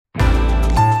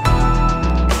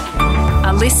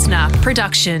listener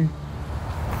production.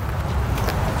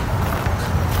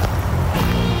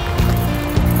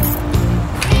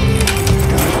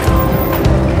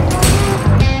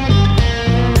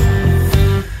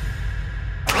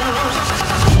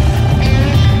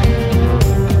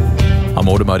 I'm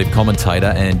automotive commentator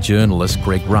and journalist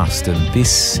Greg Rust, and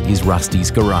this is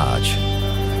Rusty's Garage.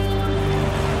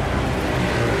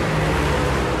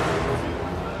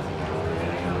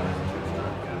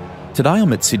 Today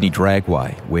I'm at Sydney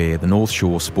Dragway, where the North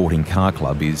Shore Sporting Car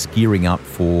Club is gearing up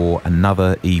for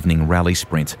another evening rally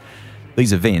sprint.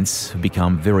 These events have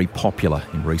become very popular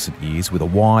in recent years, with a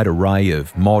wide array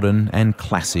of modern and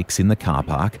classics in the car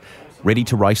park, ready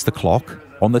to race the clock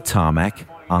on the tarmac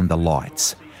under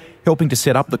lights. Helping to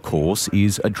set up the course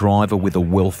is a driver with a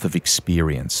wealth of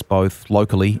experience, both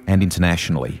locally and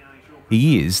internationally.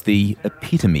 He is the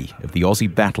epitome of the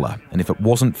Aussie battler, and if it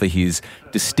wasn't for his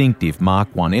distinctive Mark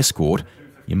I Escort,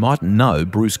 you might know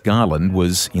Bruce Garland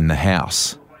was in the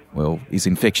house. Well, his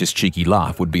infectious cheeky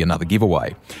laugh would be another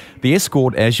giveaway. The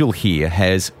Escort, as you'll hear,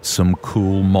 has some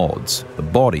cool mods. The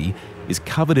body is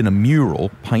covered in a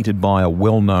mural painted by a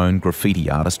well-known graffiti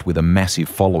artist with a massive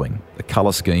following. The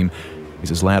colour scheme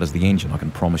is as loud as the engine, I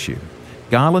can promise you.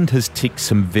 Garland has ticked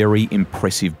some very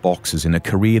impressive boxes in a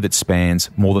career that spans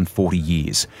more than 40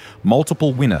 years.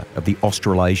 Multiple winner of the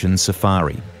Australasian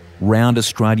Safari, Round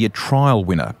Australia trial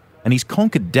winner, and he's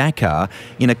conquered Dakar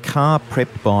in a car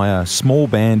prepped by a small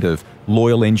band of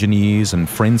loyal engineers and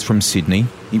friends from Sydney.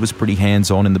 He was pretty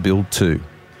hands-on in the build too.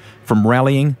 From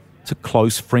rallying to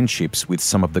close friendships with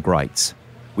some of the greats.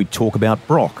 We talk about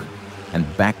Brock and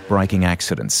back-breaking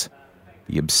accidents.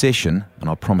 The obsession, and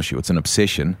I promise you it's an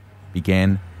obsession,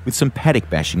 began with some paddock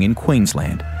bashing in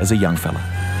Queensland as a young fella.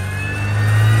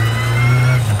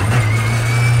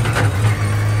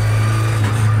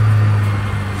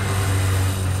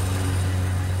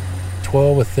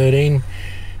 "12 or 13,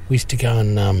 we used to go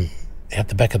and out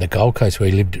the back of the Gold Coast where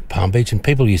we lived at Palm Beach, and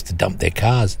people used to dump their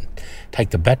cars and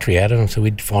take the battery out of them, so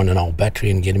we'd find an old battery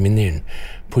and get them in there and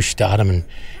push start them, and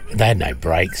they had no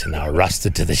brakes and they were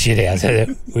rusted to the shit out.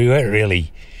 So we weren't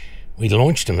really... We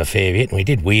launched them a fair bit and we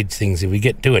did weird things. If we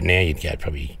do it now, you'd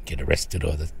probably get arrested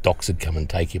or the docs would come and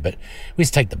take you. But we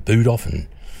used to take the boot off and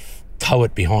tow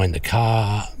it behind the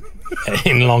car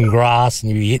in long grass,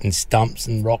 and you'd be hitting stumps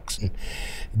and rocks. And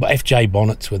FJ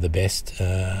bonnets were the best.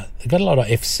 They got a lot of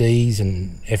FCs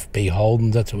and FB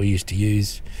Holdens. That's what we used to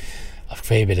use. A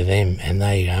fair bit of them, and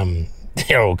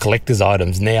they're all collector's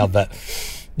items now. But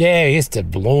yeah, we used to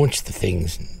launch the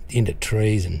things into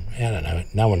trees, and I don't know,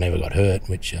 no one ever got hurt,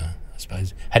 which I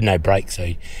suppose had no brakes.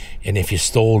 So, and if you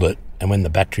stalled it, and when the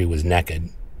battery was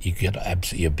knackered, you got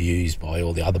absolutely abused by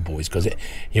all the other boys, because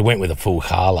you went with a full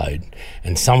carload,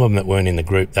 and some of them that weren't in the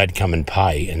group, they'd come and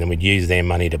pay, and then we'd use their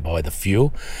money to buy the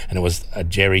fuel. And it was a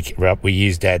jerry. We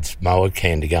used Dad's mower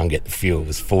can to go and get the fuel. It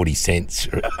was 40 cents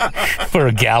for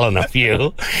a gallon of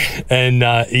fuel. And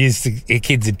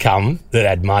kids would come that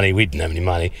had money. We didn't have any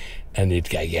money. And he'd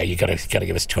go, "Yeah, you got to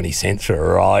give us 20 cents for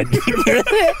a ride."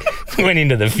 Went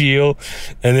into the fuel,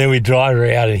 and then we'd drive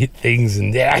around and hit things,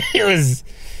 and yeah, it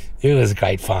was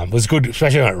great fun. It was good,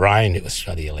 especially when it rained. It was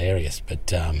bloody hilarious.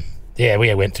 But yeah,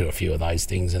 we went through a few of those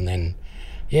things, and then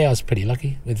I was pretty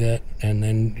lucky with that. And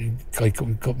then I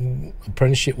got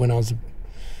apprenticeship when I was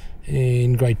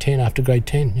in grade 10. After grade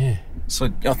 10, yeah. So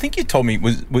I think you told me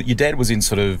your dad was in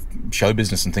sort of show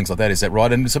business and things like that. Is that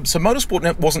right? And so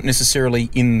motorsport wasn't necessarily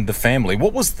in the family.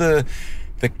 What was the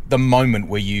moment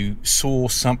where you saw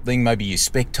something? Maybe you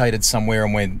spectated somewhere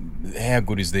and went, "How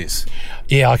good is this?"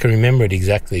 Yeah, I can remember it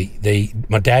exactly.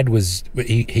 My dad was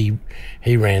he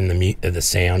ran the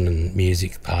sound and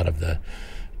music part of the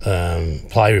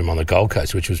playroom on the Gold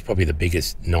Coast, which was probably the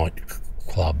biggest night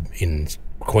club in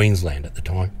Queensland at the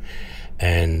time,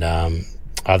 and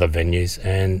other venues,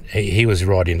 and he was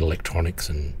right into electronics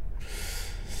and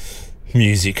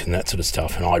music and that sort of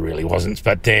stuff, and I really wasn't.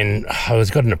 But then I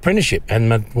got an apprenticeship, and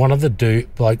one of the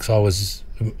blokes I was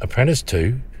apprenticed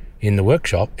to in the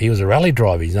workshop, he was a rally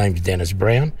driver. His name's Dennis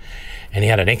Brown, and he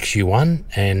had an XU1,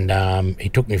 and he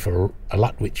took me for a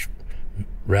Lutwich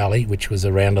rally, which was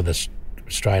a round of the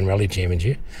Australian Rally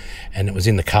Championship, and it was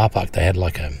in the car park. They had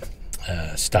like a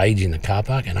stage in the car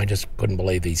park, and I just couldn't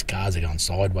believe these cars are going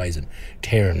sideways and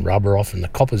tearing rubber off, and the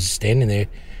coppers standing there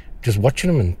just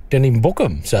watching them and didn't even book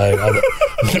them. So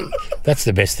that's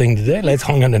the best thing to do.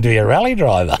 I'm going to be a rally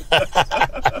driver.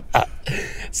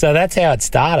 So that's how it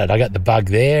started. I got the bug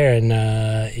there, and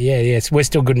we're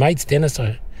still good mates, Dennis.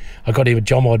 I got him a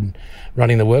job on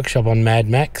running the workshop on Mad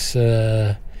Max.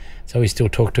 So So we still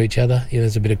talk to each other.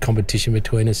 There's a bit of competition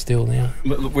between us still now.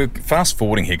 Look, we're fast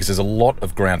forwarding here because there's a lot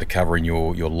of ground to cover in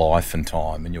your life and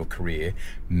time and your career.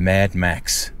 Mad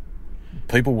Max.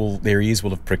 Their ears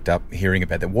will have pricked up hearing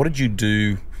about that. What did you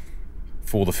do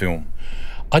for the film?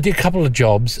 I did a couple of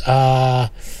jobs.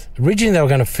 Originally, they were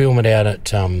going to film it out at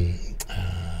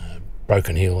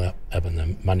Broken Hill up in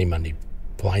the Monday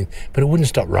Plain, but it wouldn't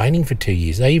stop raining for 2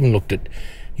 years. They even looked at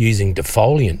using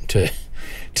defoliant to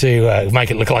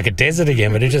make it look like a desert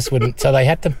again, but it just wouldn't. So they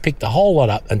had to pick the whole lot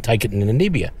up and take it into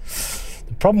Namibia.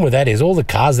 The problem with that is all the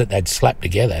cars that they'd slapped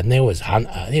together, and there was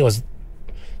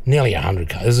nearly 100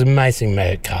 cars. There's amazing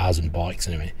amount of cars and bikes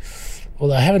and everything. Well,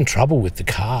 they're having trouble with the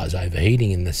cars overheating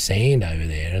in the sand over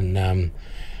there, and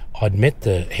I'd met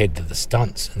the head of the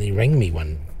stunts, and he rang me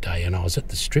one day, and I was at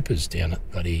the strippers down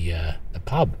at bloody the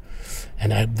pub,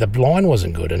 and the line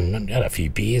wasn't good, and I had a few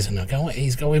beers, and I go,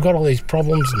 we've got all these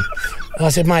problems, and I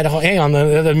said, mate, hang on,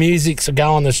 the music's a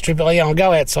go on the strip. I'll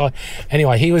go outside.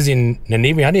 Anyway, he was in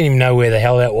Namibia. I didn't even know where the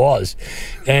hell that was,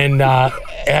 and I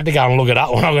had to go and look it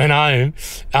up when I went home.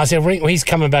 I said, he's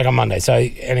coming back on Monday. So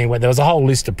anyway, there was a whole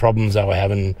list of problems they were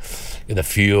having with the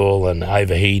fuel and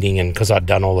overheating, and because I'd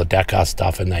done all the Dakar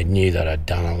stuff, and they knew that I'd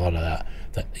done a lot of that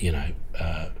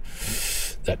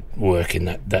that work in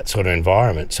that sort of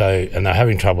environment. So, and they're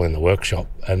having trouble in the workshop,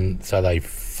 and so they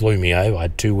flew me over. I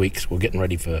had 2 weeks. We're getting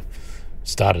ready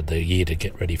started the year to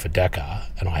get ready for Dakar,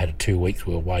 and I had 2 weeks.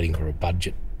 We were waiting for a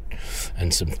budget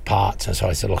and some parts, and so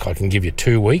I said, look, I can give you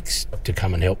 2 weeks to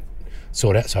come and help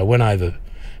sort out. So I went over,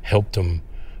 helped them.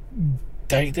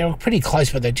 They were pretty close,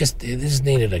 but they just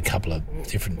needed a couple of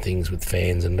different things with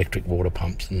fans and electric water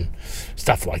pumps and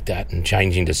stuff like that, and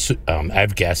changing to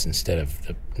avgas instead of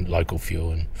the local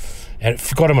fuel. And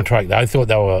forgot them a truck. They thought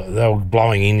they were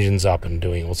blowing engines up and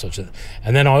doing all sorts of.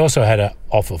 And then I also had an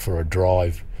offer for a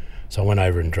drive, so I went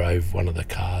over and drove one of the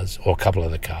cars, or a couple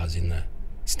of the cars in the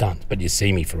stunt. But you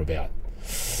see me for about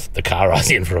the car I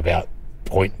was in for about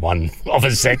 0.1 of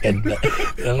a second.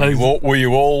 Were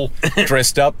you all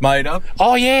dressed up, made up?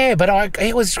 Oh yeah, but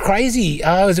it was crazy.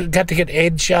 I got to get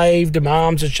head shaved and my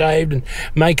arms are shaved and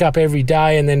makeup every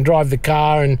day, and then drive the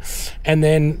car, and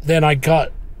then they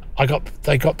got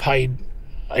paid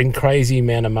a crazy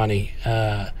amount of money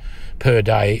per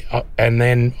day, and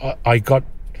then I got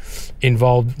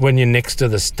involved when you're next to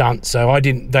the stunt. So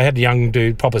they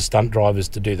had proper stunt drivers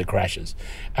to do the crashes.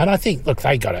 And I think, look,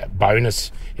 they got a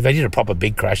bonus. If they did a proper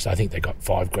big crash, I think they got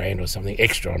 $5,000 or something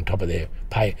extra on top of their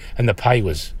pay. And the pay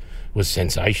was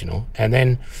sensational. And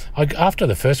then after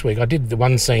the first week, I did the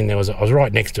one scene. I was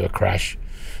right next to a crash,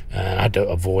 and I had to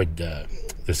avoid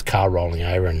this car rolling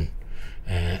over, and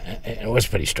it was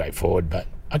pretty straightforward, but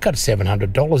I got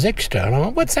 $700 extra. And I'm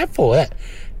like, what's that for? That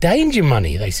danger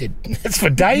money. They said, that's for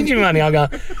danger money. I go,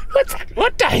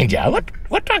 what danger?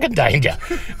 What fucking danger?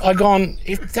 I gone,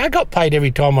 if I got paid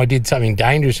every time I did something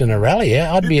dangerous in a rally,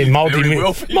 I'd be a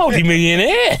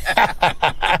multi-millionaire.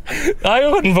 I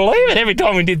wouldn't believe it. Every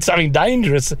time we did something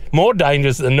dangerous, more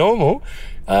dangerous than normal,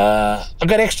 I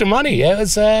got extra money. It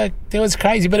was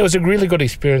crazy, but it was a really good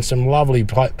experience. Some lovely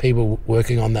people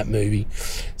working on that movie.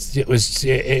 It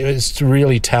was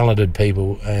really talented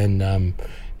people, and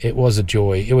it was a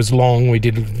joy. It was long. We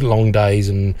did long days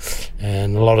and a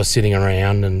lot of sitting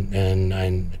around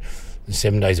and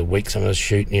 7 days a week. Some of us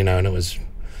shooting, and it was.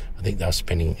 I think they were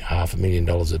spending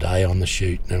 $500,000 a day on the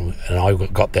shoot, and I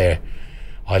got there.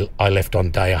 I left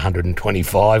on day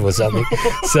 125 or something,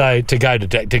 so to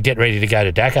get ready to go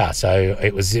to Dakar. So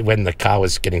it was when the car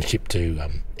was getting shipped to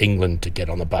England to get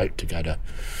on the boat to go to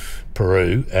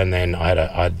Peru, and then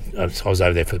I was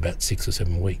over there for about 6 or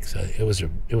 7 weeks. So it was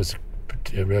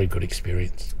a really good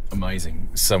experience. Amazing.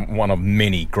 One of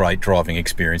many great driving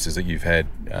experiences that you've had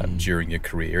during your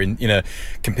career. In a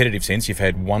competitive sense, you've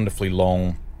had wonderfully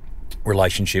long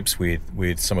relationships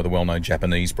with some of the well-known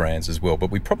Japanese brands as well, but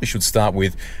we probably should start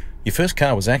with your first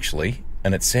car was actually,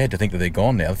 and it's sad to think that they're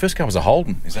gone now, the first car was a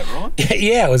Holden, is that right?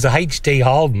 Yeah, it was a HT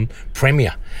Holden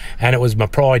Premier, and it was my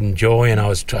pride and joy, and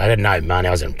I had no money.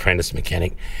 I was an apprentice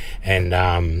mechanic, and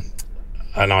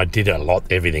I did a lot,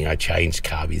 everything. I changed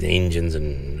carbies, engines,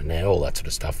 and all that sort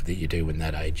of stuff that you do in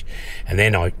that age. And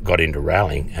then I got into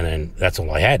rallying, and then that's all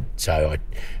I had. So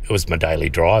it was my daily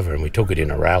driver, and we took it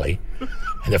in a rally.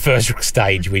 And the first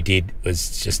stage we did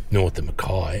was just north of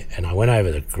Mackay, and I went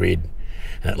over the grid,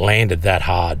 and it landed that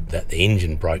hard that the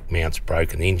engine mounts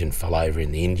broke, and the engine fell over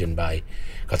in the engine bay,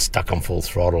 got stuck on full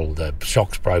throttle, the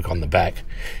shocks broke on the back,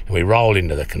 and we rolled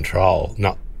into the control.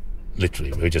 Not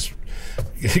literally, we just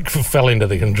fell into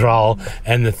the control,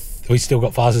 and we still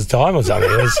got fastest time or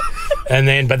something.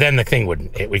 But then the thing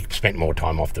we spent more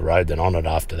time off the road than on it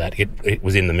after that. It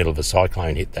was in the middle of a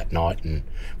cyclone hit that night, and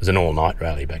it was an all-night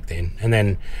rally back then. And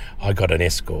then I got an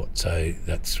escort, so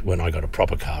that's when I got a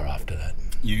proper car after that.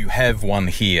 You have one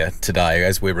here today.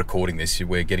 As we're recording this,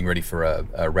 we're getting ready for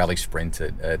a rally sprint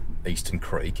at Eastern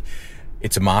Creek.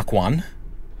 It's a Mark 1,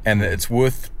 and it's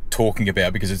worth talking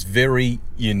about because it's very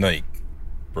unique,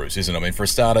 Bruce, isn't it? I mean, for a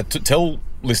starter, tell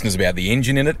listeners about the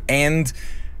engine in it and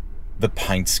the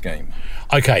paint scheme.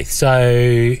 Okay, so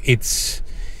it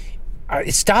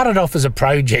started off as a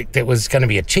project that was going to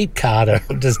be a cheap car to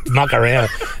just muck around,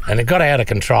 and it got out of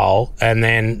control. And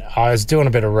then I was doing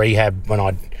a bit of rehab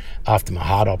after my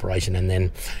heart operation, and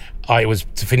then I was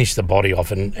to finish the body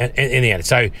off, and in the end,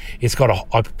 so it's got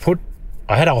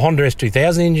I had a Honda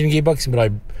S2000 engine gearbox,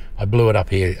 but I blew it up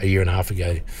here a year and a half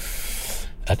ago.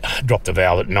 I dropped the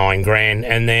valve at $9,000,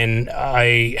 and then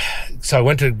I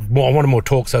wanted more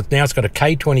torque. So now it's got a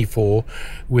K24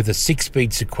 with a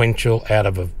 6-speed sequential out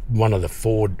of one of the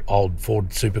old Ford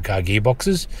supercar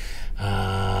gearboxes,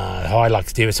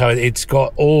 Hilux gear. So it's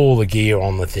got all the gear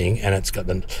on the thing, and it's got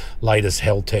the latest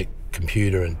Heltec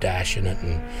computer and dash in it,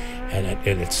 and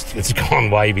it's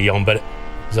gone way beyond. But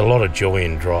there's a lot of joy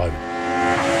in driving.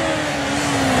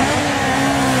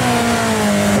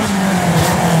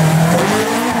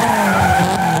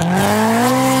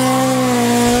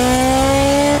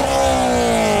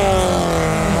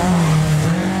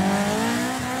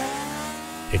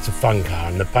 It's a fun car,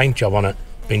 and the paint job on it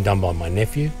been done by my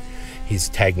nephew. His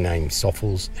tag name's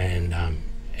Soffles, and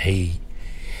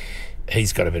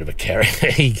he's got a bit of a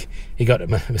character. He got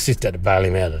my sister to bail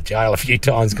him out of jail a few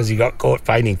times because he got caught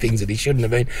painting things that he shouldn't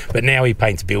have been. But now he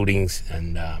paints buildings,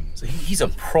 and so he's a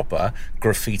proper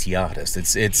graffiti artist.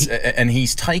 And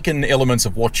he's taken elements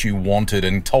of what you wanted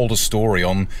and told a story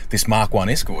on this Mark 1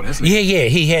 Escort, hasn't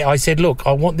he? Yeah. I said, look,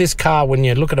 I want this car. When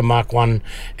you look at a Mark 1,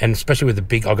 and especially with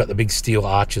I got the big steel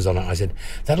arches on it, I said,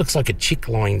 that looks like a chick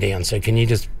lying down. So can you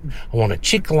I want a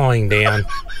chick lying down,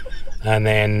 and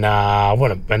then I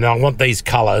want these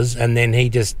colours, and then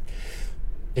he's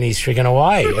frigging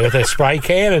away with a spray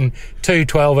can and 2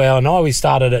 12-hour nights.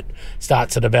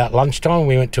 Starts at about lunchtime.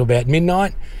 We went to about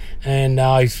midnight, and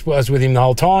I was with him the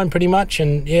whole time pretty much.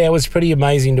 And yeah, it was pretty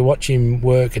amazing to watch him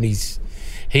work. And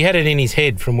he had it in his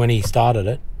head from when he started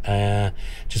it.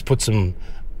 Just put some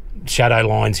shadow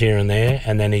lines here and there,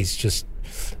 and then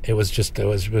it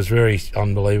was very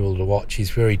unbelievable to watch. He's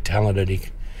very talented. He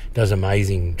does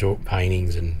amazing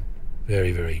paintings and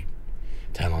very, very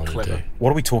talented. Clever. Too.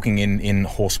 What are we talking in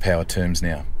horsepower terms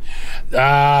now?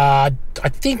 I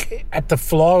think at the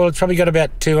fly, it's probably got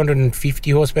about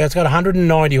 250 horsepower. It's got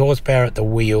 190 horsepower at the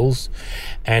wheels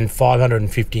and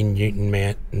 515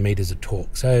 Newton meters of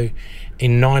torque. So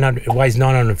it weighs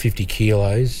 950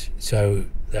 kilos. So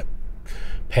that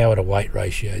power to weight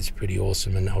ratio is pretty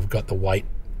awesome. And I've got the weight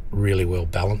really well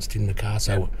balanced in the car.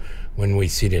 So when we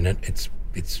sit in it, it's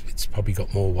probably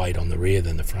got more weight on the rear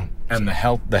than the front. And the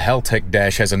Heltec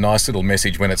dash has a nice little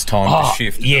message when it's time to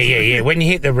shift. Yeah. When you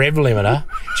hit the rev limiter,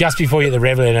 just before you hit the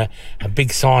rev limiter, a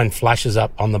big sign flashes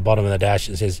up on the bottom of the dash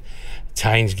that says,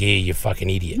 "Change gear, you fucking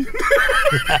idiot."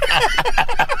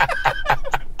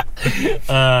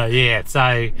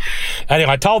 So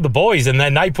anyway, I told the boys, and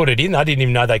then they put it in. I didn't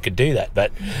even know they could do that,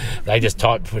 but they just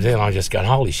put it in, and I was just going,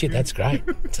 holy shit, that's great.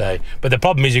 So, but the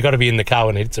problem is you've got to be in the car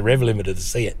when it's a rev limiter to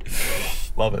see it.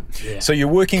 Love it. Yeah. So you're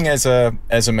working as a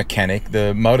mechanic.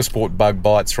 The motorsport bug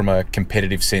bites from a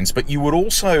competitive sense, but you would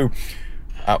also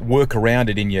work around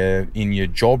it in your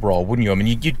job role, wouldn't you? I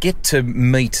mean, you'd get to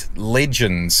meet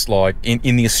legends like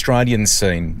in the Australian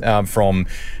scene, from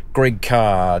Greg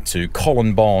Carr to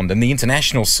Colin Bond, and the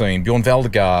international scene, Bjorn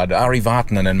Valdegaard, Ari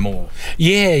Vartanen, and more.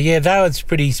 Yeah, that was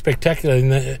pretty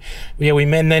spectacular. We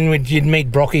met, and then you'd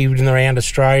meet Brocky in around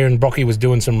Australia, and Brocky was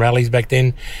doing some rallies back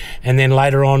then. And then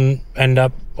later on, when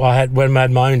I had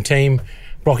my own team,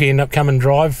 Brocky ended up coming and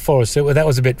drive for us. So that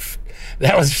was a bit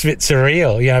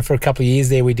surreal. You know, for a couple of years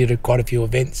there, we did quite a few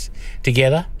events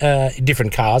together,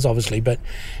 different cars, obviously, but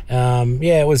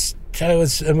it was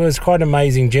quite an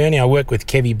amazing journey. I worked with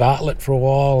Kevy Bartlett for a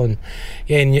while,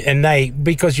 and they,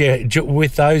 because you're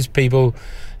with those people,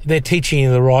 they're teaching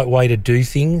you the right way to do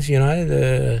things. You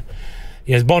know,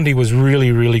 Bondi was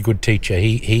really, really good teacher.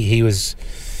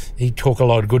 He taught a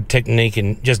lot of good technique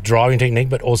and just driving technique,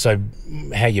 but also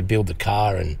how you build the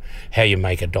car and how you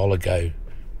make a dollar go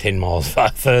 10 miles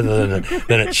further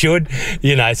than it should.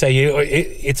 You know, so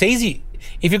it's easy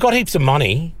if you've got heaps of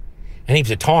money and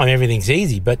heaps of time. Everything's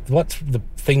easy. But what's the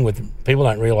thing with people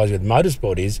don't realise with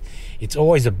motorsport is it's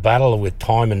always a battle with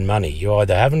time and money. You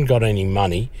either haven't got any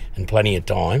money and plenty of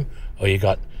time, or you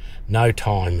got no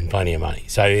time and plenty of money.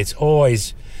 So it's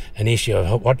always an issue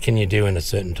of what can you do in a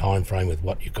certain time frame with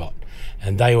what you got.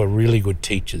 And they were really good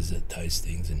teachers at those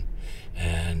things.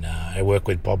 And I work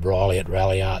with Bob Riley at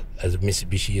Rally Art as a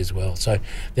Mitsubishi as well. So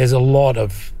there's a lot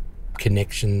of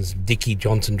connections. Dickie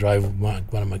Johnson drove one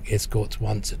of my escorts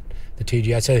once at the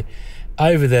TGA. So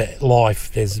over the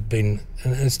life, there's been,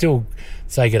 and still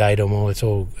say good day to them all.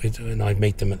 And I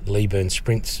meet them at Leeburn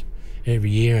Sprints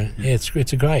every year. And yeah,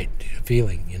 it's a great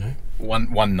feeling, you know.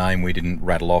 One name we didn't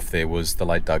rattle off there was the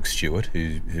late Doug Stewart,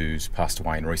 who's passed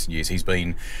away in recent years. He's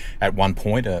been, at one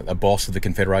point, a boss of the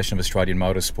Confederation of Australian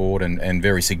Motorsport and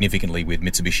very significantly with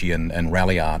Mitsubishi and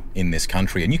Rally Art in this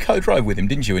country. And you co-drove with him,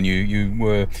 didn't you? And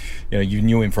you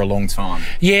knew him for a long time.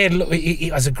 Yeah, look, he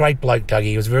was a great bloke, Doug.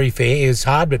 He was very fair. He was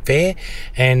hard but fair.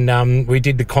 And we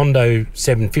did the Kondo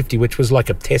 750, which was like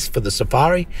a test for the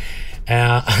Safari.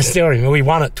 I still remember we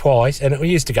won it twice, and we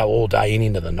used to go all day in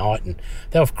into the night, and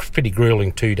they were pretty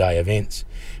grueling 2-day events.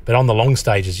 But on the long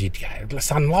stages, you'd go,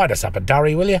 son, light us up a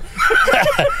durry, will you?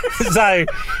 So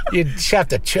you'd have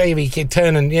to you'd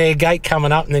turn and, gate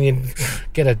coming up, and then you'd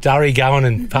get a durry going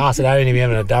and pass it over, and he'd be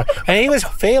having a durry. And he was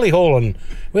fairly hauling.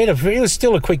 He was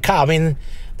still a quick car. I mean,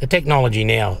 the technology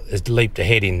now has leaped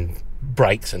ahead in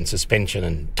brakes and suspension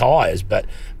and tyres, but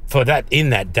for that,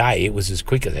 in that day, it was as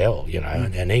quick as hell, you know,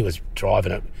 and he was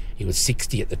driving it. He was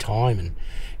 60 at the time, and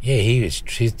yeah, he was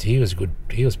good.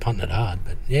 He was punting it hard,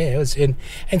 but yeah, it was. And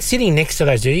sitting next to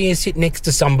those dudes, you sit next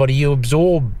to somebody, you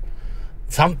absorb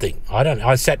something. I don't know.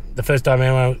 I sat the first time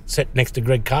I sat next to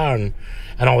Greg Carr, and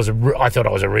I thought I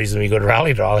was a reasonably good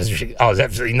rally driver. I was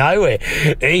absolutely nowhere.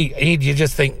 You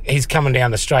just think he's coming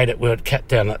down the straight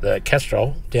down at the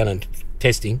Castrol, down in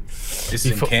testing. This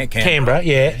is in Canberra,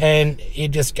 yeah. And you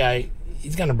just go,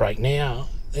 he's going to break now.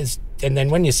 And then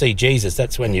when you see Jesus,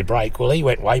 that's when you break. Well, he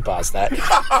went way past that. And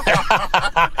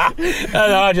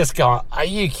I just go, are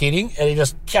you kidding? And he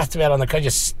just about on the car,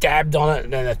 just stabbed on it,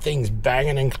 and then the thing's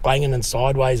banging and clanging and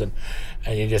sideways, and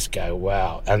you just go,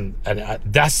 wow. And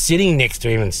just sitting next to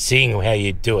him and seeing how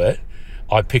you do it,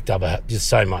 I picked up just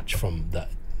so much from that,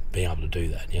 being able to do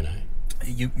that, you know.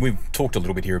 We've talked a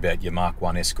little bit here about your Mark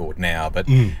 1 Escort now, but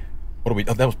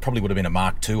that probably would have been a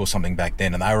Mark 2 or something back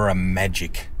then, and they were a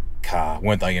magic car,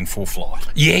 weren't they, in full flight?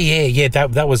 Yeah.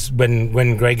 That was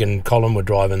when Greg and Colin were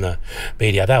driving the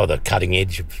BDR. They were the cutting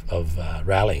edge of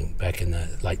rallying back in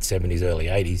the late 70s, early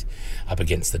 80s, up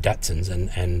against the Datsuns,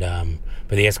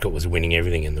 but the Escort was winning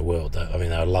everything in the world. I mean,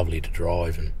 they were lovely to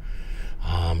drive, and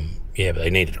but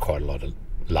they needed quite a lot of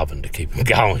loving to keep them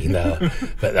going. They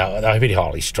were pretty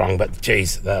highly strung, but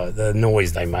geez, the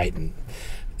noise they made, and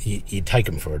you'd take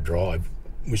them for a drive.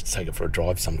 We used to take it for a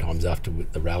drive sometimes after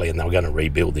the rally, and they were going to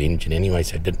rebuild the engine anyway,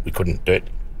 so we couldn't do it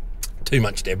too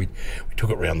much. We took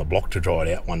it around the block to dry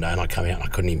it out one day, and I come out and I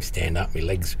couldn't even stand up. My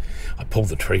legs, I pulled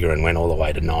the trigger and went all the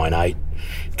way to 9.8,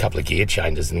 a couple of gear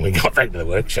changes, and we got back to the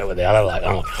workshop with the other.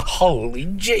 I'm like, holy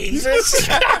Jesus.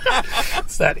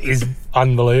 That is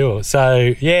unbelievable.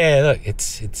 So yeah, look,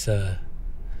 it's I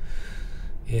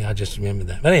just remember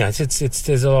that. But anyway,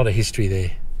 there's a lot of history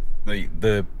there.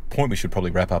 The point we should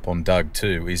probably wrap up on Doug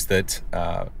too is that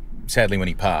sadly when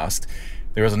he passed,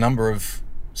 there was a number of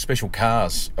special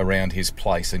cars around his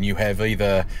place, and you have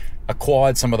either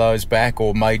acquired some of those back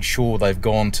or made sure they've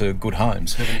gone to good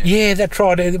homes, haven't you? Yeah, that's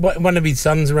right. One of his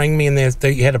sons rang me, and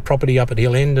they had a property up at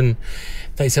Hill End, and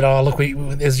they said, oh look,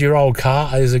 there's your old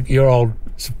car, your old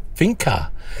Fink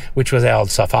car, which was our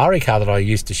old Safari car that I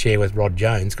used to share with Rod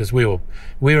Jones, because we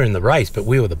were in the race, but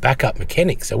we were the backup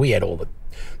mechanics, so we had all the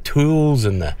tools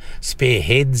and the spare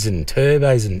heads and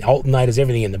turbos and alternators,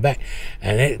 everything in the back,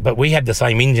 but we had the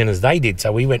same engine as they did,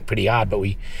 so we went pretty hard, but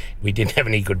we didn't have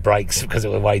any good brakes because it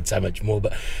weighed so much more.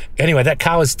 But anyway, that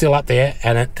car was still up there,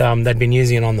 and they'd been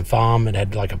using it on the farm. It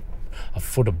had like a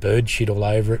foot of bird shit all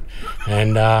over it,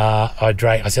 and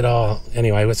I said,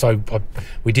 anyway, so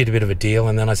we did a bit of a deal,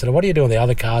 and then I said, what do you do with the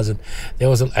other cars? And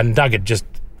and Doug had just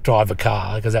drive a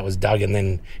car, because that was Doug, and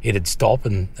then it'd stop,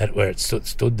 and where it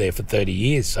stood there for 30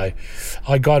 years. So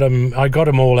I got them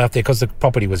all out there, because the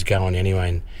property was going anyway,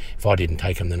 and if I didn't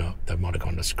take them, then they might have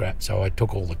gone to scrap. So I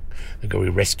took all we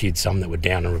rescued some that were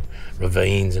down in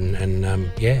ravines, and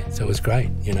so it was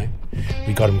great, you know.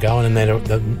 We got them going, and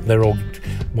they're all,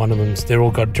 one of them's, they're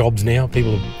all got jobs now,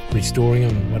 people are restoring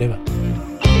them, whatever.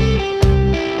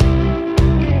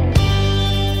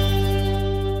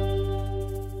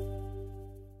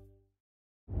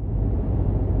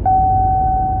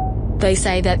 They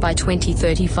say that by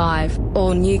 2035,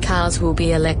 all new cars will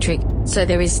be electric, so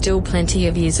there is still plenty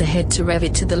of years ahead to rev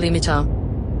it to the limiter.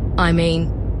 I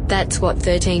mean, that's what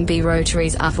 13B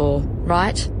rotaries are for,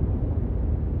 right?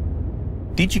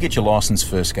 did you get your licence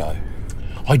first go?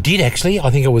 I did, actually. I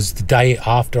think it was the day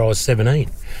after I was 17.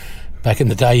 Back in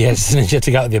the day, you had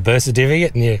to go with your birth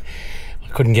certificate, and I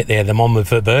couldn't get there the mum of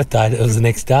her birthday. It was the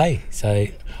next day. So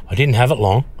I didn't have it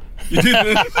long. You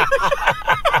didn't?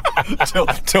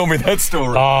 tell me that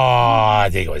story. Oh, I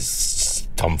think it was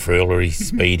tomfoolery,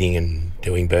 speeding and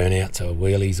doing burnouts or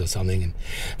wheelies or something. And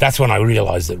that's when I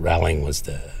realised that rallying was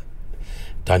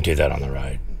don't do that on the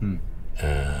road.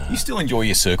 You still enjoy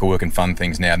your circle work and fun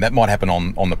things now, and that might happen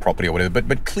on the property or whatever,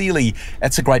 but clearly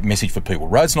that's a great message for people.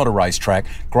 Road's not a racetrack,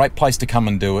 great place to come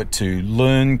and do it, to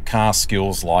learn car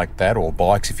skills like that, or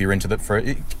bikes if you're into that.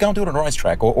 Go and do it on a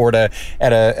racetrack or at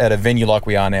a venue like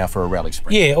we are now for a rally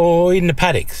sprint. Yeah, or in the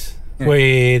paddocks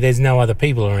where there's no other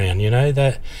people around,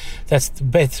 That's the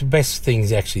best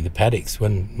things, actually, the paddocks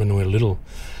when we're little,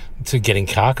 to getting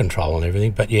car control and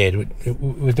everything. But yeah,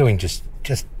 we're doing just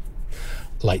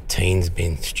late teens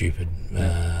being stupid.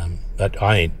 But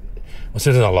as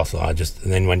soon as I lost it,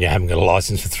 and then when you haven't got a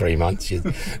licence for 3 months, you're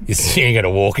going to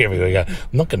walk everywhere. You go, I'm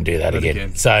not going to do that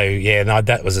again. So yeah, no,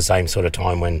 that was the same sort of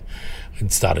time when I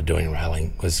started doing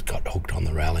rallying, got hooked on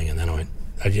the rallying, and then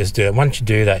I just do it. Once you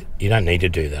do that, you don't need to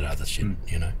do that other shit,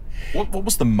 What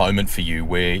was the moment for you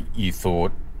where you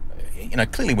thought,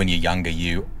 clearly when you're younger,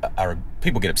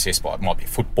 people get obsessed by it. It might be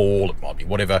football, it might be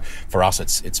whatever. For us,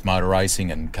 it's motor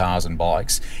racing and cars and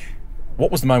bikes.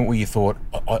 What was the moment where you thought,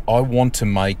 I want to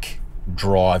make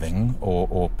driving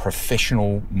or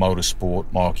professional motorsport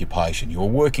my occupation? You were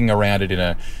working around it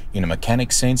in a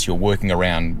mechanic sense. You're working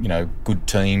around good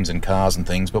teams and cars and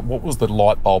things. But what was the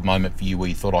light bulb moment for you where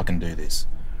you thought, I can do this?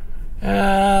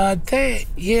 I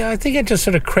think it just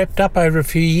sort of crept up over a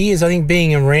few years. I think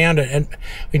being around it, and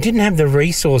we didn't have the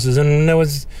resources, and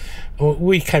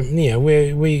we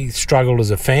struggled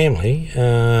as a family.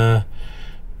 We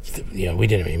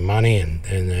didn't have any money, and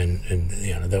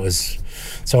there was,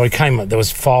 so there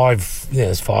was five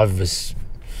of us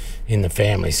in the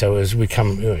family, so we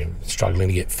were struggling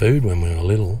to get food when we were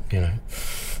little,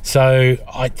 So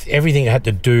everything I had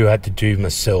to do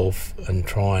myself and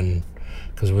try and.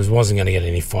 Because we wasn't going to get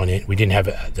any finance. We didn't have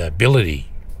the ability.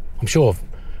 I'm sure if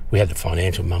we had the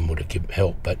financial, Mum would have given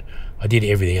help, but I did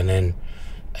everything. And then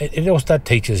it also, that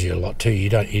teaches you a lot too. You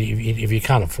don't, if you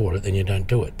can't afford it, then you don't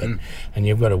do it. But and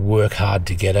you've got to work hard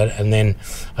to get it. And then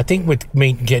I think with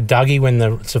me, get Dougie, when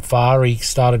the Safari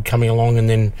started coming along, and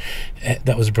then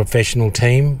that was a professional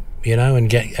team,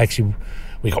 and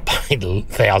we got paid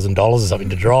 $1,000 or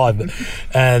something to drive,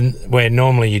 and where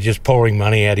normally you're just pouring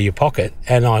money out of your pocket.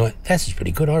 And I went, this is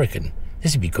pretty good. I reckon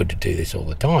this would be good to do this all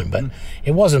the time. But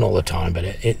it wasn't all the time. But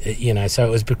so it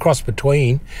was a cross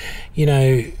between,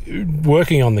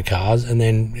 working on the cars and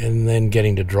then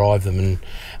getting to drive them. And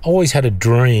I always had a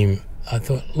dream. I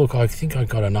thought, look, I think I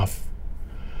got enough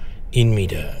in me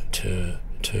to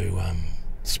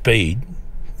speed,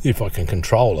 if I can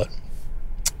control it,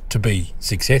 to be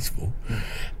successful.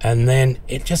 And then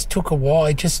it just took a while.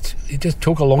 It just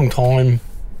took a long time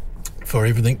for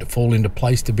everything to fall into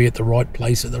place, to be at the right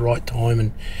place at the right time.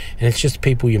 And it's just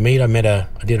people you meet. I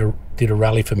did a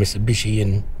rally for Mitsubishi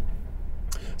in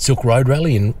Silk Road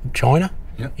Rally in China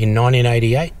in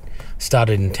 1988.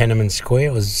 Started in Tiananmen Square.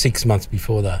 It was 6 months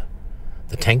before the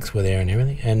tanks were there and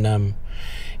everything. And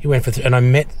he went for and I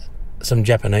met some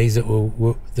Japanese that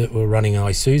were running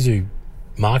Isuzu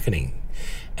marketing.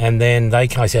 And then I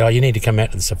said, you need to come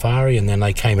out to the safari. And then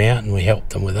they came out and we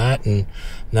helped them with that. And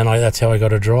then that's how I got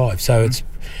to drive. So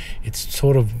it's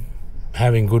sort of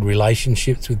having good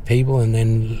relationships with people and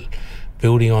then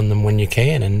building on them when you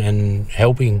can and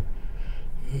helping,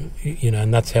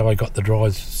 and that's how I got the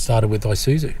drives started with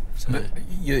Isuzu. So.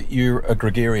 You're a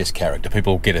gregarious character.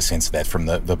 People get a sense of that from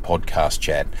the podcast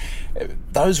chat.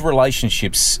 Those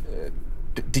relationships...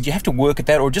 Did you have to work at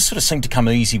that, or just sort of seemed to come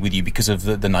easy with you because of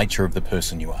the nature of the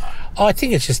person you are? I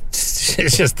think it's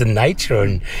just the nature,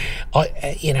 and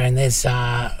and there's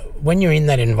when you're in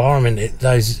that environment,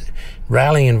 those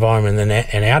rallying environment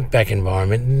and outback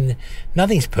environment,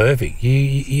 nothing's perfect.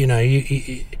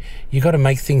 You got to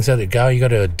make things so that go. You got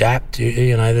to adapt.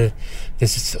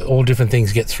 There's all different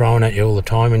things get thrown at you all the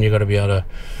time, and you got to be able to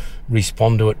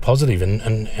respond to it positive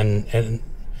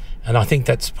and I think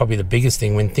that's probably the biggest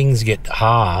thing. When things get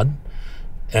hard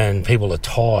and people are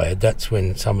tired, that's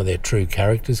when some of their true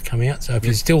characters come out. So if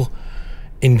you're still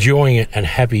enjoying it and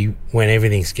happy when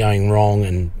everything's going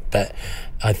wrong,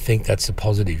 I think that's a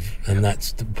positive. And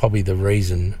that's probably the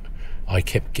reason I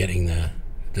kept getting the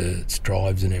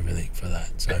drives and everything for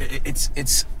that. So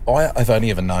I've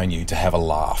only ever known you to have a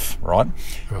laugh, right?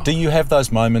 Do you have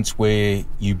those moments where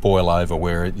you boil over,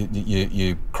 where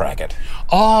you crack it?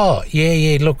 Oh,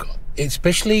 yeah. Look,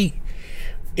 especially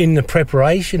in the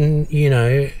preparation,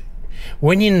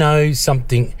 when you know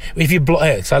something,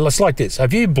 so it's like this.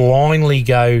 If you blindly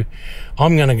go,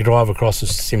 I'm going to drive across the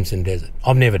Simpson Desert.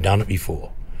 I've never done it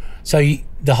before. So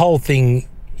the whole thing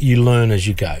you learn as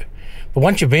you go. But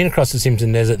once you've been across the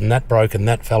Simpson Desert and that broke and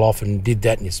that fell off and did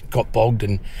that and you got bogged,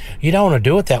 and you don't want to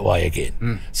do it that way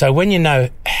again. So when you know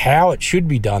how it should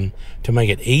be done to make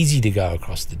it easy to go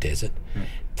across the desert,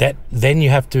 then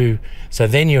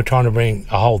you're trying to bring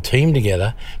a whole team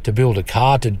together to build a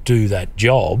car to do that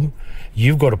job.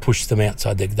 You've got to push them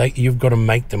outside. You've got to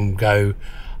make them go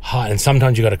high, and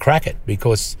sometimes you've got to crack it,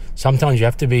 because sometimes you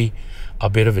have to be a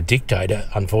bit of a dictator,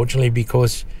 unfortunately,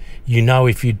 because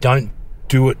if you don't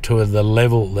do it to the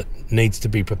level that needs to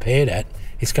be prepared at,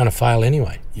 it's going to fail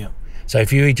anyway. Yeah. So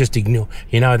if you just ignore,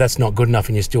 that's not good enough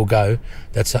and you still go,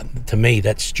 to me,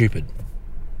 that's stupid.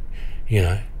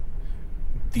 The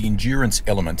endurance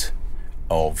element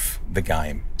of the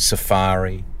game,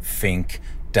 Safari, Finke,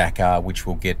 Dakar, which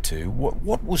we'll get to,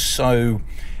 what was so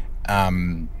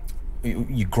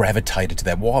you gravitated to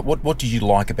that? What did you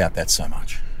like about that so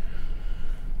much?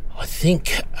 I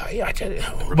think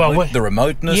the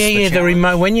remoteness. The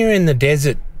remote. When you're in the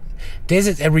desert,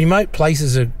 remote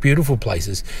places are beautiful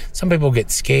places. Some people get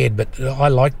scared, but I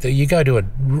like you go to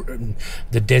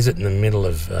the desert in the middle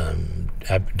of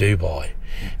Dubai,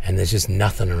 and there's just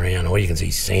nothing around. Or you can see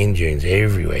sand dunes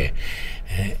everywhere,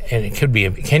 and it can be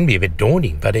a bit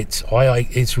daunting. But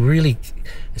it's really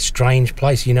a strange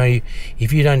place.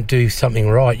 If you don't do something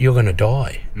right, you're going to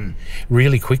die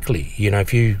really quickly.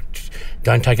 If you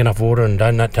don't take enough water and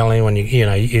don't not tell anyone,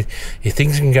 if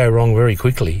things can go wrong very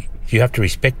quickly. You have to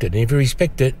respect it, and if you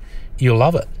respect it, you'll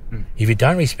love it. If you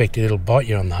don't respect it, it'll bite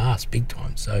you on the arse big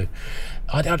time. So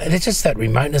it's just that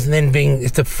remoteness, and then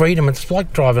it's the freedom. It's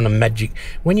like driving a magic.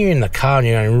 When you're in the car and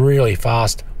you're going really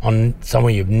fast on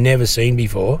somewhere you've never seen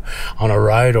before, on a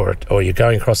road, or you're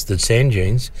going across the sand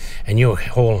dunes, and you're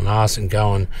hauling ass and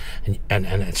going, and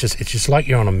it's just like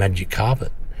you're on a magic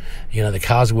carpet. The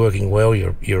car's working well.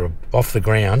 You're off the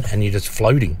ground and you're just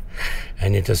floating,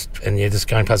 and you're just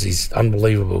going past these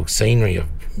unbelievable scenery of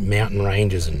mountain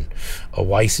ranges and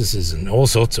oases and all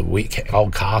sorts of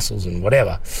old castles and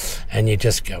whatever, and you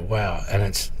just go, wow. And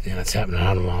it's happening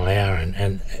at 100 mile an hour,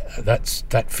 and that's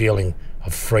that feeling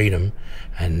of freedom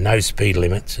and no speed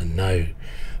limits and no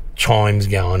chimes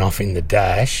going off in the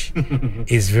dash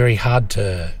is very hard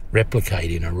to replicate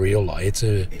in a real life. It's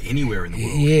anywhere in the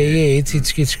world.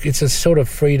 It's a sort of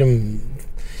freedom.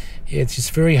 Yeah, it's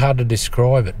just very hard to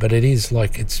describe it, but it is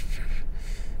like it's.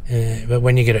 But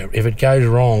when you get it, if it goes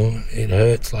wrong, it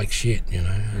hurts like shit,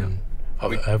 And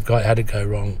I've had it go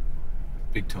wrong,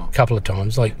 big time, a couple of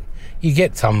times. Like you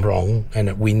get some wrong and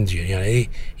it wins you.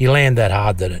 You land that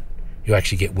hard that you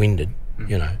actually get winded.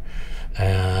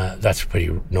 That's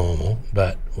pretty normal.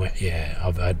 But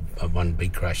I've had one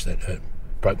big crash that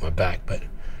broke my back. But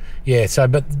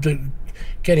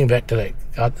getting back to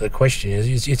that, the question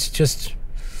is, it's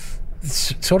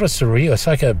sort of surreal. It's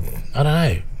like I don't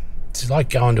know. It's like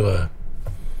going to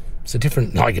it's a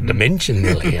different, like a dimension,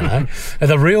 really, And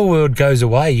the real world goes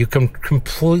away. You can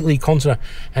completely concentrate.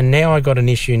 And now I got an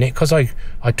issue now, because I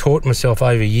taught myself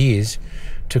over years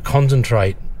to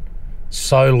concentrate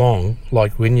so long,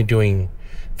 like when you're doing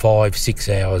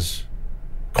 5-6 hours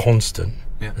constant,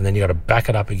 and then you got to back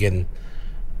it up again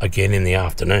in the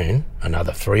afternoon,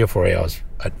 another 3 or 4 hours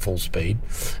at full speed,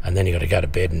 and then you got to go to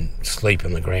bed and sleep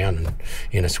on the ground and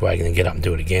in a swag, and then get up and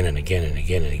do it again and again and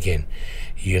again and again.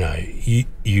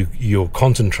 Your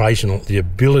concentration, the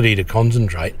ability to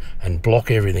concentrate and block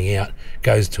everything out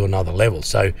goes to another level.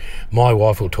 So my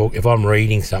wife will talk, if I'm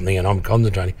reading something and I'm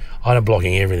concentrating, I'm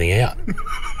blocking everything out.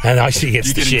 And she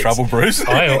gets the shit. You get in trouble, Bruce?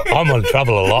 I'm in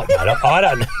trouble a lot, mate.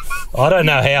 I don't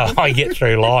know how I get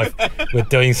through life with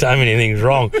doing so many things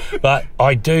wrong, but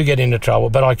I do get into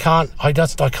trouble. But I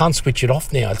can't switch it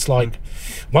off now. It's like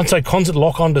once I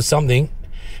lock onto something,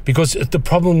 because the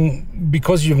problem,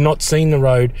 because you've not seen the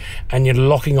road and you're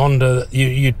locking onto,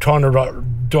 you're trying to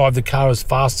drive the car as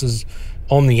fast as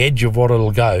on the edge of what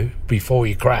it'll go before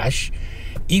you crash.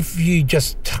 If you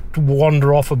just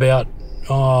wander off about,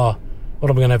 what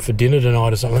am I going to have for dinner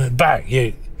tonight or something, bang,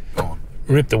 you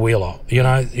rip the wheel off.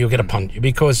 You'll get a punch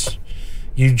because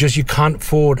you can't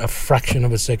afford a fraction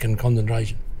of a second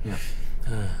concentration.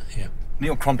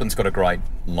 Neil Crompton's got a great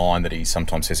line that he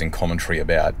sometimes says in commentary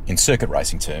about, in circuit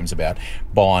racing terms, about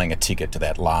buying a ticket to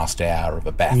that last hour of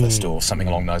a Bathurst or something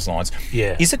along those lines.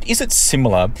 Yeah. Is it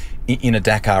similar in a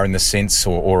Dakar in the sense,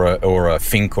 or a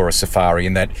Finke or a Safari,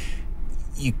 in that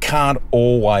you can't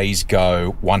always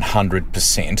go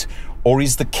 100%, or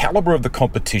is the calibre of the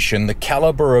competition, the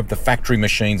calibre of the factory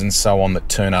machines and so on that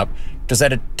turn up,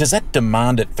 Does that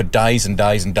demand it for days and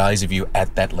days and days of you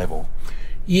at that level?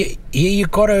 Yeah,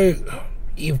 you've got to...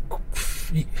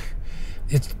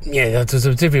 That's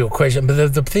a difficult question.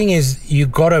 But the thing is,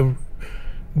 you've got to...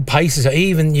 Paces,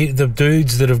 even the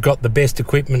dudes that have got the best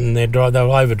equipment and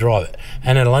they'll overdrive it.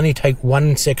 And it'll only take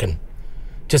 1 second,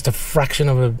 just a fraction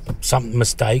of some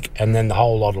mistake, and then the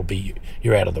whole lot will be...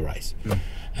 You're out of the race.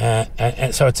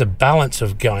 And so it's a balance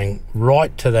of going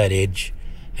right to that edge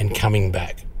and coming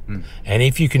back. And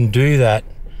if you can do that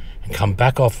and come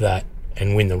back off that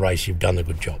and win the race, you've done a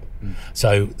good job.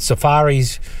 So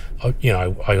safaris, I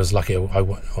was lucky. I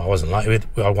wasn't lucky.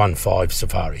 I won 5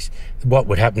 safaris. What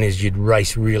would happen is you'd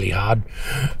race really hard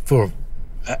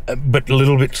but a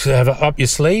little bit to have it up your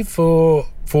sleeve for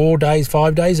 4 days,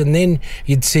 5 days, and then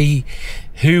you'd see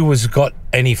who was got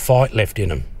any fight left in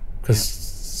them. Because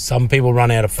some people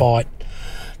run out of fight.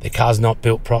 Their car's not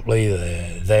built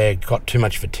properly, they've got too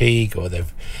much fatigue, or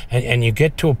and you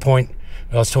get to a point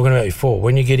I was talking about before,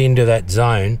 when you get into that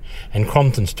zone, and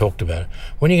Crompton's talked about it,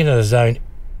 when you get into the zone,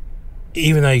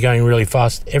 even though you're going really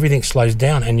fast, everything slows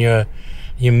down and your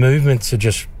movements are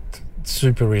just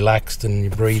super relaxed and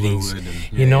you're breathing.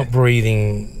 You're not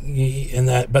breathing,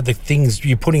 but the things,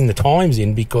 you're putting the times in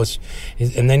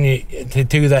and then to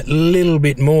do that little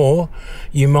bit more,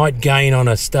 you might gain on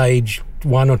a stage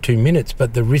 1 or 2 minutes,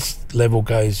 but the risk level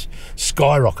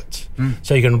skyrockets.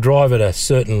 So you can drive at a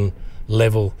certain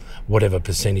level, whatever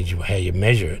percentage of how you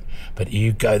measure it, but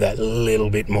you go that little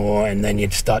bit more and then you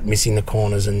start missing the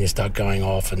corners and you start going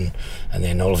off and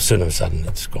then all of a sudden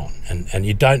it's gone. And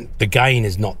you don't, the gain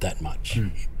is not that much.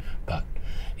 But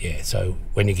yeah, so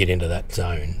when you get into that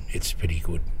zone, it's pretty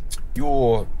good.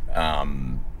 Your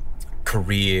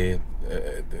career,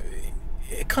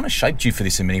 it kind of shaped you for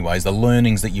this in many ways. The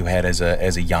learnings that you had as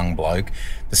a young bloke,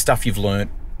 the stuff you've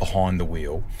learnt behind the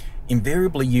wheel.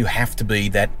 Invariably, you have to be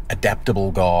that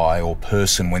adaptable guy or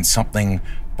person when something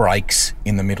breaks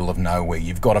in the middle of nowhere.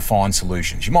 You've got to find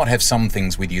solutions. You might have some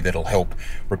things with you that'll help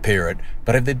repair it,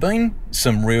 but have there been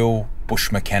some real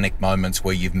bush mechanic moments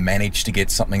where you've managed to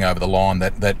get something over the line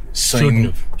that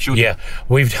seemed... Yeah,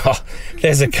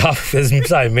 there's a couple, there's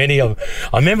so many of them.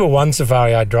 I remember one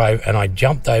safari I drove and I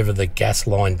jumped over the gas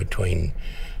line between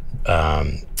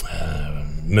Moomba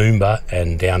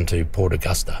and down to Port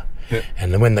Augusta. Yeah.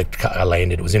 And then when the car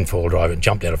landed, it was in four-wheel drive. It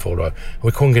jumped out of four-wheel drive.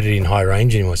 We couldn't get it in high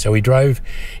range anymore. So we drove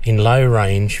in low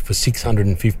range for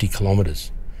 650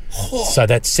 kilometres. Oh. So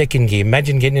that's second gear.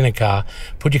 Imagine getting in a car,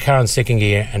 put your car on second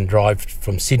gear and drive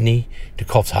from Sydney to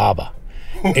Coffs Harbour.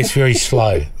 It's very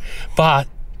slow. But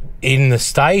in the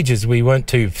stages, we weren't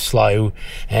too slow.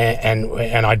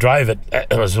 And I drove it.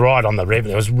 It was right on the rev.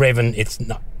 It was revving. It's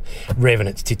not... revving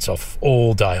its tits off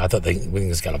all day. I thought the thing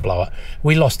was going to blow up.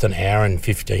 We lost an hour and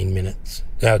 15 minutes,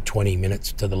 20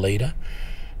 minutes to the leader,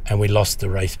 and we lost the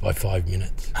race by 5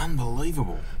 minutes.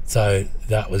 Unbelievable. So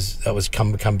that was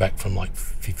come back from like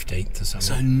 15th or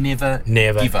something. So never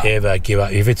give up. Ever give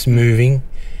up. If it's moving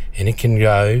and it can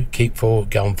go, keep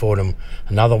going forward. And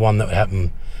another one that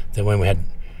happened, that when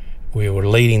we were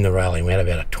leading the rally, we had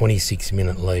about a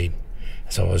 26-minute lead.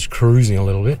 So I was cruising a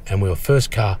little bit, and we were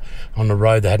first car on the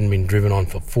road that hadn't been driven on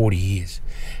for 40 years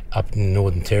up in the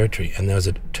Northern Territory, and there was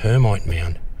a termite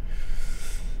mound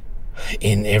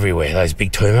in everywhere, those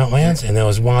big termite mounds, and there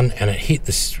was one, and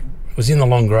it was in the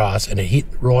long grass, and it hit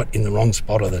right in the wrong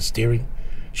spot of the steering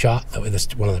shaft,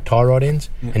 one of the tie rod ends,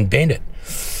 and bent it.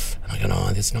 And I go,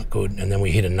 oh, that's not good. And then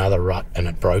we hit another rut, and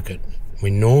it broke it. We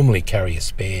normally carry a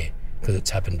spare, because it's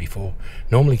happened before,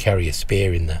 normally carry a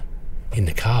spare in the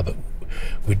car, but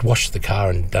we'd washed the car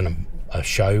and done a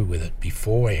show with it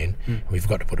beforehand, and we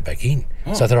forgot to put it back in.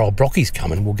 Oh. So I thought, oh, Brocky's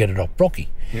coming, we'll get it off Brocky.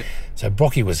 Yep. So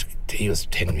Brocky was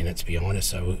 10 minutes behind us,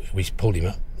 so we pulled him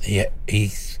up. He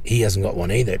hasn't got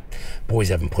one either. Boys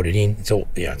haven't put it in. It's all,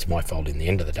 it's my fault in the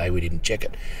end of the day. We didn't check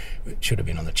it. It should have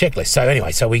been on the checklist. So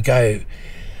anyway, so we go,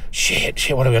 shit,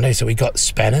 what are we going to do? So we got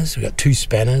spanners. We got 2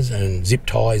 spanners and zip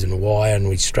ties and wire, and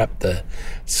we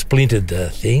splintered the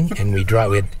thing, and we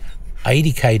drove. We had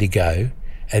 80k to go,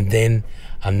 and then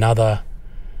another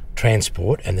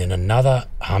transport, and then another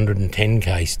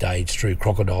 110k stage through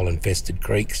crocodile-infested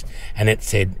creeks, and it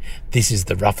said, this is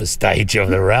the roughest stage of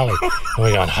the rally. And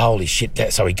we're going, holy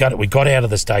shit. So we got it. We got out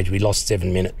of the stage. We lost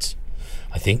 7 minutes,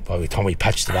 I think, by the time we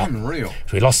patched it up. Unreal.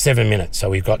 So we lost 7 minutes. So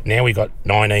we got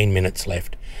 19 minutes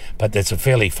left. but there's a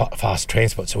fairly fast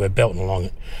transport, so we're belting along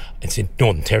it. It's in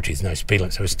Northern Territory, there's no speed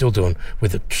limit, so we're still doing,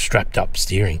 with the strapped up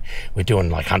steering, we're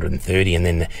doing like 130, and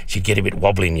then she'd get a bit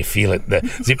wobbly and you feel it, the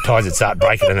zip ties would start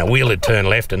breaking and the wheel would turn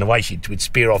left, and the way she would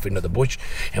spear off into the bush,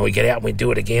 and we'd get out and we'd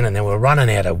do it again, and then we're running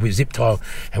out of zip tie,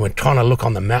 and we're trying to look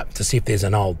on the map to see if there's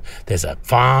a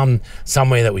farm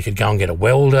somewhere that we could go and get a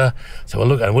welder. So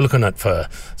we're looking at for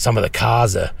some of the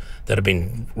cars that have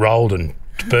been rolled and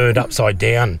burned upside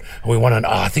down, and we wanted,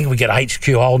 I think if we get a HQ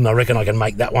Holden, I reckon I can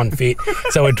make that one fit.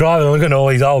 So we're driving, looking at all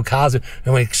these old cars, and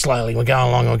we're going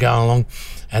along,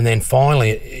 and then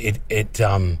finally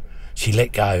she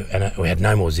let go, and we had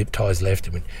no more zip ties left,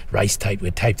 and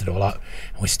we'd taped it all up,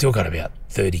 and we still got about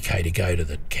 30k to go to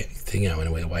the thing,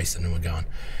 and we're wasting, and we're going,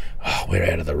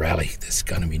 we're out of the rally, there's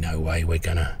going to be no way we're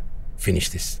going to finish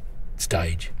this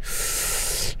stage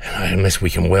unless we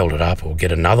can weld it up or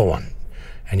get another one.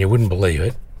 And you wouldn't believe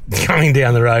it, coming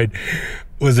down the road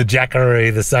was a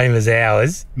jackaroo the same as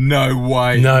ours. No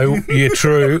way. No, you're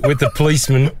true, with the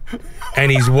policeman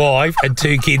and his wife and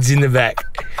 2 kids in the back.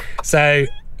 So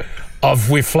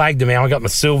we've flagged him out. I got my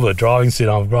silver driving suit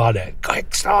on. Right out.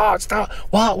 Quick, start.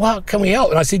 What? Can we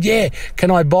help? And I said, yeah.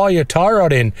 Can I buy your tie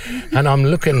rod in? And I'm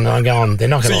looking and I'm going, they're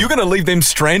not going to... So you're going to leave them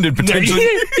stranded potentially?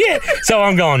 Yeah. So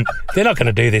I'm going, they're not going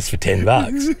to do this for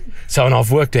 $10. So, and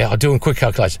I've worked out, I'm doing quick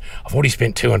calculations. I've already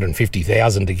spent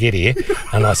 $250,000 to get here.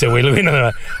 And I said, we're looking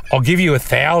at I'll give you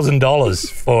 $1,000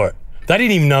 for it. They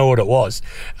didn't even know what it was.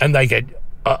 And they go,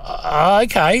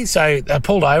 okay. So I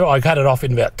pulled over. I cut it off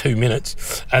in about 2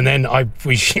 minutes. And then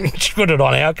we put it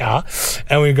on our car.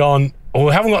 And we've gone, well,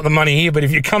 we haven't got the money here, but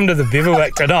if you come to the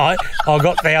bivouac tonight, I've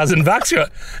got $1,000 for it.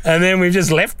 And then we've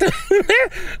just left it.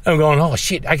 I'm going, oh,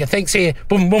 shit. Okay, thanks here.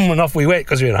 Boom, boom, and off we went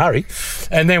because we were in a hurry.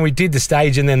 And then we did the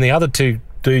stage, and then the other 2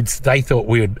 dudes, they thought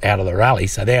we were out of the rally.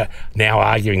 So they're now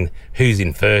arguing who's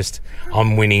in first.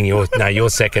 I'm winning, you're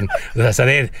second. So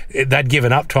they'd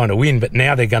given up trying to win, but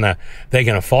now they're gonna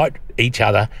fight each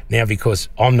other now because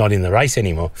I'm not in the race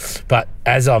anymore. But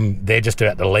as they're just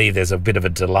about to leave, there's a bit of a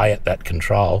delay at that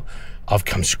control. I've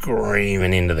come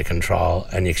screaming into the control,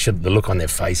 and the look on their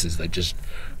faces, their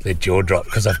jaw dropped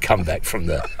because I've come back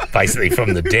basically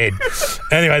from the dead.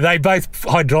 Anyway, they both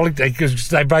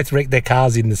wrecked their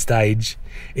cars in the stage,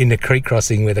 in the creek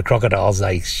crossing where the crocodiles,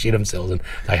 they shit themselves and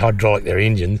they hydraulic their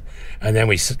engines. And then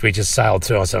we just sailed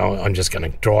through. I said, I'm just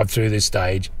going to drive through this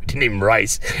stage. We didn't even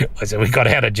race. I said, we got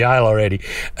out of jail already.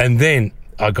 And then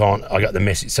I got the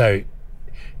message. So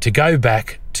to go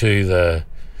back to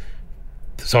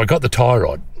so I got the tie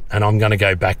rod, and I'm going to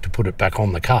go back to put it back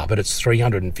on the car, but it's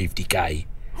 350k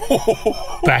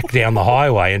back down the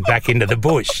highway and back into the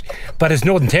bush. But it's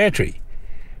Northern Territory,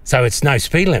 so it's no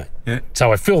speed limit. Yeah.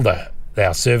 So I filled our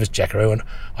service jackaroo, and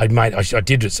I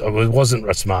did it. It wasn't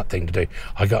a smart thing to do.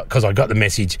 Because I got the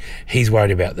message. He's worried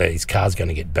about his car's going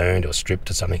to get burned or stripped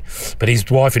or something. But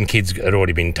his wife and kids had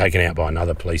already been taken out by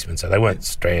another policeman, so they weren't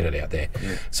stranded out there.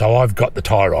 Yeah. So I've got the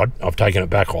tie rod. I've taken it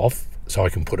back off so I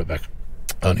can put it back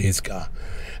on his car.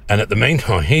 And at the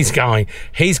meantime, he's come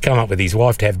up with his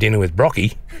wife to have dinner with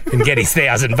Brocky and get his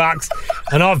 $1,000.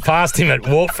 And I've passed him at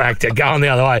Warp Factor going the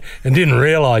other way and didn't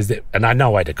realise that. And I had no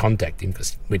way to contact him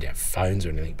because we didn't have phones or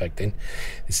anything back then.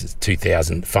 This is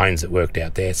 2000 phones that worked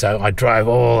out there. So I drove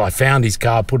I found his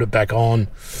car, put it back on,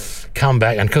 come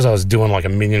back. And because I was doing like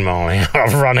 1,000,000 miles an hour,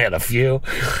 I've run out of fuel.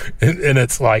 And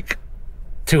it's like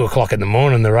 2:00 in the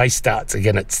morning, the race starts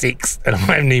again at 6, and I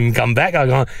haven't even come back. I'm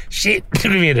going, shit,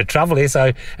 we're into trouble here.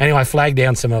 So anyway, I flagged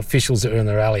down some officials that were in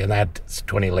the rally, and they had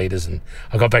 20 litres, and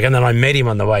I got back, and then I met him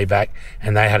on the way back,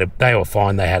 and they were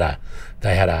fine. They had a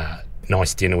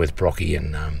nice dinner with Brocky,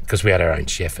 and because we had our own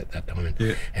chef at that time,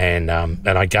 and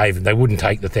I gave them. They wouldn't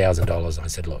take the $1,000. I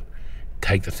said, look,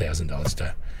 take the $1,000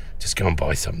 to just go and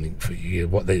buy something for you.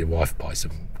 What your wife buy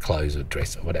some clothes or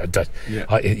dress or whatever.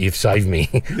 You've saved me.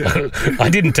 Yeah. I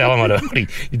didn't tell him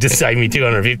you just saved me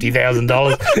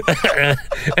 $250,000.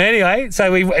 Anyway,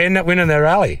 so we ended up winning the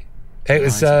rally. It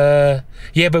was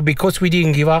but because we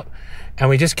didn't give up and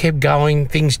we just kept going,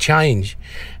 things change,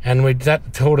 and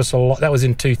that taught us a lot. That was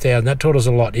in 2000. That taught us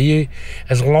a lot.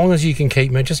 As long as you can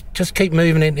keep moving, just keep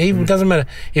moving. It even doesn't matter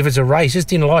if it's a race.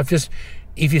 Just in life,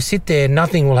 if you sit there,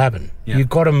 nothing will happen. Yeah. You've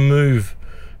got to move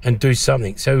and do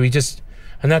something. So we just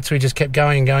kept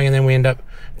going and going, and then we end up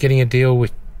getting a deal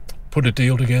put a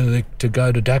deal together to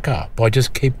go to Dakar by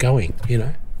just keep going,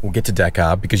 We'll get to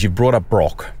Dakar because you've brought up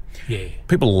Brock. Yeah.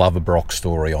 People love a Brock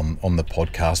story on the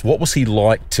podcast. What was he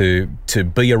like to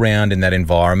be around in that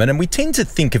environment? And we tend to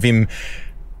think of him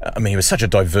I mean, he was such a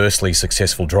diversely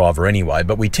successful driver anyway,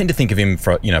 but we tend to think of him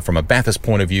from a Bathurst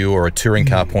point of view or a touring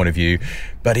car point of view,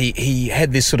 but he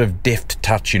had this sort of deft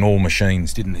touch in all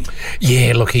machines, didn't he?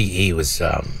 Yeah, look, he was...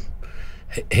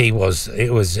 He was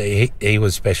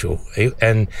special,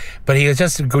 but he was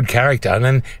just a good character. And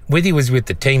then when he was with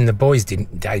the team, the boys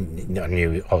they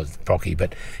knew I was Brocky,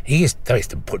 but they used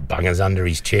to put bungers under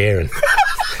his chair and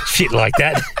shit like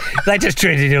that. They just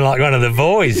treated him like one of the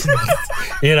boys,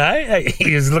 you know.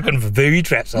 He was looking for booby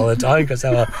traps all the time because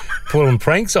they were pulling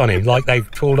pranks on him, like they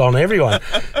pulled on everyone.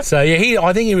 So yeah,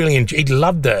 I think he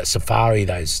loved the safari,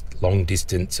 those long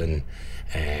distance and.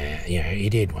 He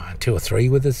did 2 or 3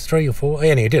 with us, 3 or 4.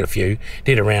 He did a few.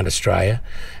 Did around Australia,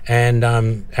 and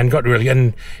got really.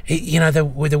 And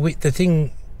the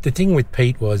thing with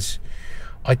Pete was,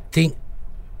 I think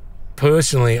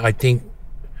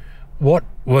what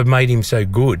made him so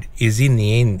good is in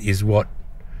the end is what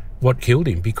killed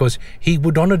him, because he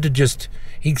would wanted to just.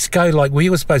 He'd go like we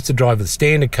were supposed to drive a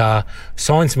standard car,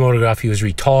 sign some autograph. He was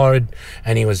retired,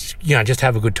 and he was just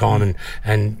have a good time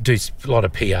and do a lot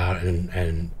of PR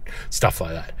and stuff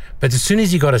like that. But as soon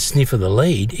as he got a sniff of the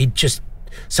lead,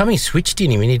 something switched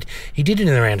in him, and he did it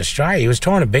around Australia. He was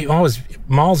trying to beat. I was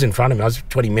miles in front of him. I was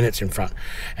 20 minutes in front,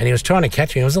 and he was trying to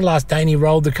catch me. It was the last day, and he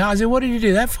rolled the car. I said, "What did you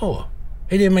do that for?"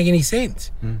 It didn't make any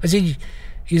sense. I said.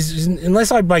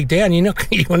 Unless I break down, you're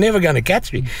never going to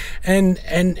catch me. And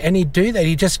he'd do that.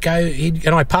 He'd just go.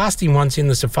 And I passed him once in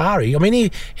the safari. I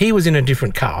mean, he was in a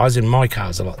different car. I was in my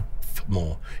car's a lot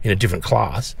more in a different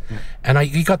class, and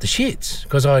he got the shits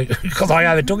because I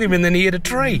overtook him and then he hit a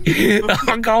tree.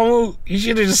 I'm going, well, you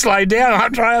should have just slowed down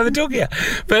after I overtook you.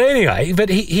 But anyway,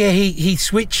 he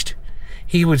switched.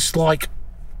 He was like.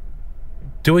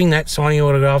 Doing that, signing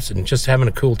autographs and just having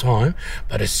a cool time,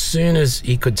 but as soon as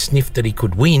he could sniff that he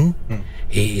could win,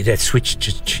 that switch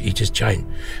he just changed,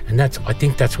 and I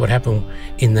think that's what happened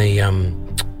in the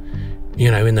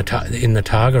in the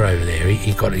Targa over there.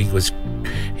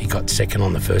 He got second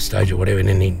on the first stage or whatever,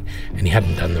 and he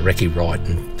hadn't done the recce right,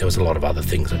 and there was a lot of other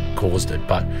things that caused it,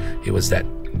 but it was that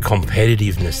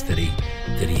competitiveness that he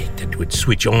would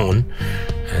switch on,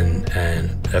 and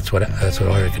that's what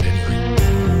I reckon anyway.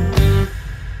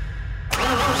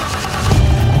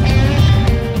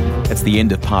 That's the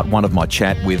end of part 1 of my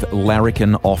chat with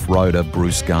larrikin off-roader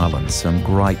Bruce Garland. Some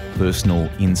great personal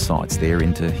insights there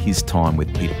into his time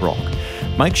with Peter Brock.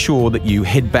 Make sure that you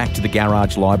head back to the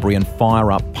Garage Library and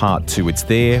fire up part 2. It's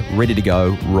there, ready to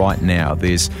go right now.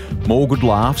 There's more good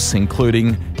laughs,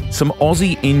 including some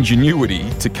Aussie ingenuity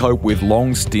to cope with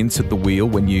long stints at the wheel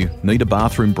when you need a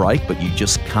bathroom break, but you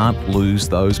just can't lose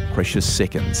those precious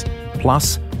seconds.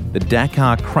 Plus, the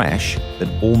Dakar crash that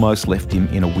almost left him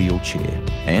in a wheelchair,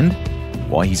 and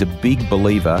why he's a big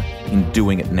believer in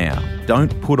doing it now.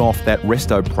 Don't put off that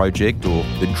resto project or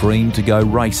the dream to go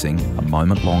racing a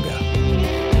moment longer.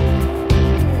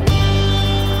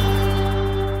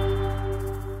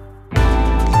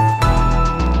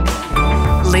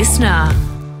 Listener.